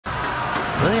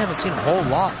Really haven't seen a whole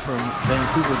lot from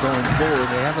Vancouver going forward.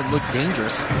 They haven't looked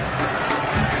dangerous.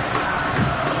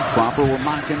 Cropper will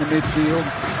knock in the midfield.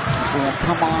 This will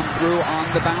come on through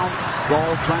on the bounce.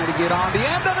 Gall trying to get on the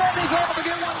end of it. He's able to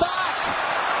get one back.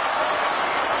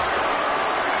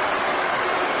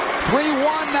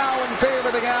 3-1 now in favor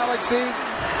of the Galaxy.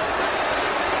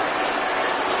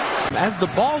 As the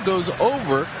ball goes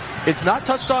over, it's not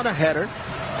touched on a header.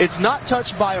 It's not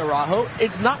touched by Araujo.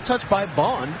 It's not touched by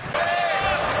Bond.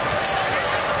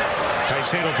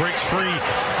 Caicedo breaks free.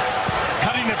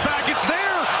 Cutting it back. It's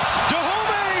there.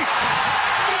 Dahome.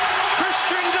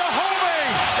 Christian Dahome.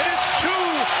 And it's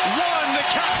 2-1. The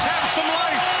Caps have some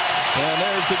life. And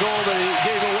there's the goal that he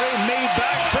gave away. Made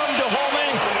back from Dahome.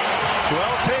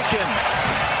 Well taken.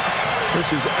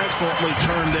 This is excellently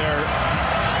turned there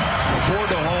for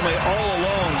Dahome all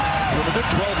alone with a good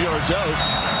 12 yards out.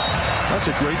 That's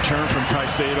a great turn from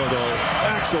Caicedo, though.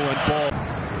 Excellent ball.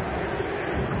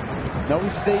 No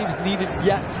saves needed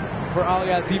yet for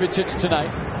Alija Ivacic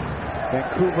tonight.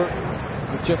 Vancouver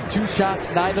with just 2 shots,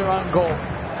 neither on goal.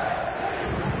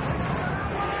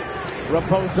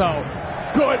 Raposo,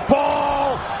 good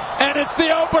ball, and it's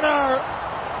the opener.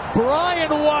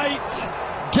 Brian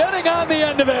White getting on the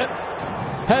end of it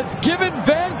has given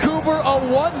Vancouver a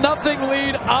 1-0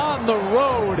 lead on the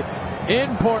road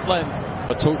in Portland.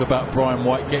 I talked about Brian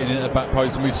White getting into the back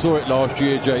post, and we saw it last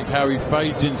year, Jake, how he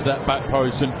fades into that back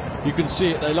post, and you can see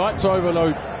it. They like to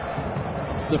overload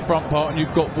the front part, and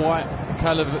you've got White,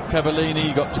 Cavallini,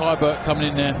 you've got Tybert coming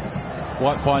in there.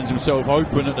 White finds himself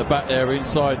open at the back there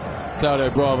inside Claudio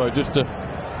Bravo, just to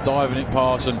diving it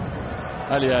past, and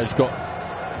Alija got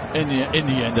in the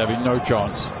end having no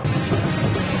chance.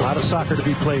 A lot of soccer to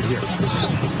be played here.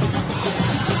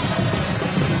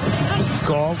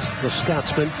 Gall, the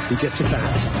Scotsman, who gets it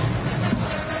back.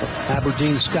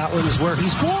 Aberdeen, Scotland is where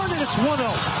he's born, and it's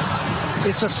 1-0.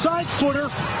 It's a side footer.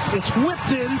 It's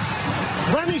whipped in.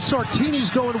 Lenny Sartini's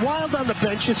going wild on the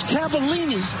bench. It's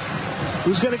Cavallini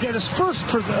who's going to get his first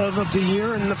of the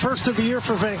year, and the first of the year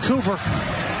for Vancouver.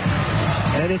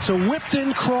 And it's a whipped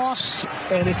in cross,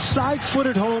 and it's side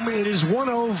footed home. It is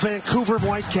 1-0 Vancouver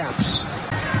Whitecaps.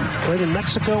 Played in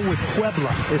Mexico with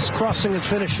Puebla. It's crossing and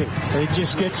finishing. It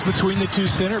just gets between the 2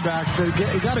 center backs. So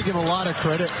you got to give a lot of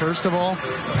credit, first of all,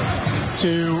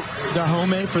 to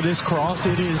Dahome for this cross.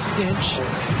 It is inch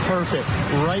perfect,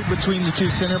 right between the 2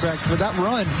 center backs. But that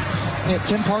run,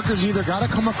 Tim Parker's either got to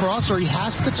come across or he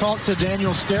has to talk to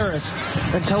Daniel Steres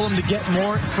and tell him to get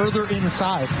more further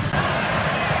inside.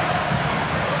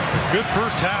 Good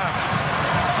first half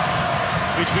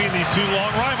between these 2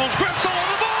 long rivals. Gressel on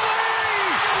the volley!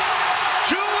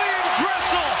 Julian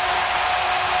Gressel!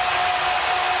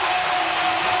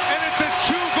 And it's a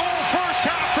 2-goal first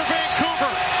half for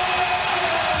Vancouver.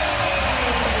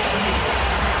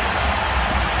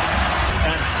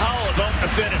 And how about the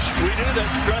finish? We knew that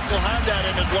Gressel had that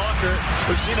in his locker.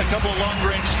 We've seen a couple of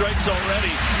long-range strikes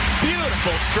already.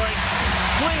 Beautiful strike,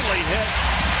 cleanly hit.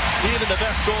 Even the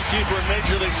best goalkeeper in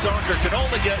Major League Soccer can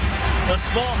only get a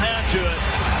small hand to it.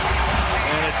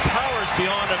 And it powers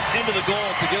beyond him into the goal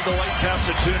to give the Whitecaps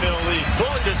a 2-0 lead.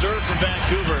 Fully deserved from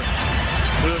Vancouver,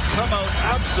 who have come out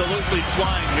absolutely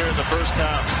flying here in the first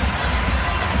half.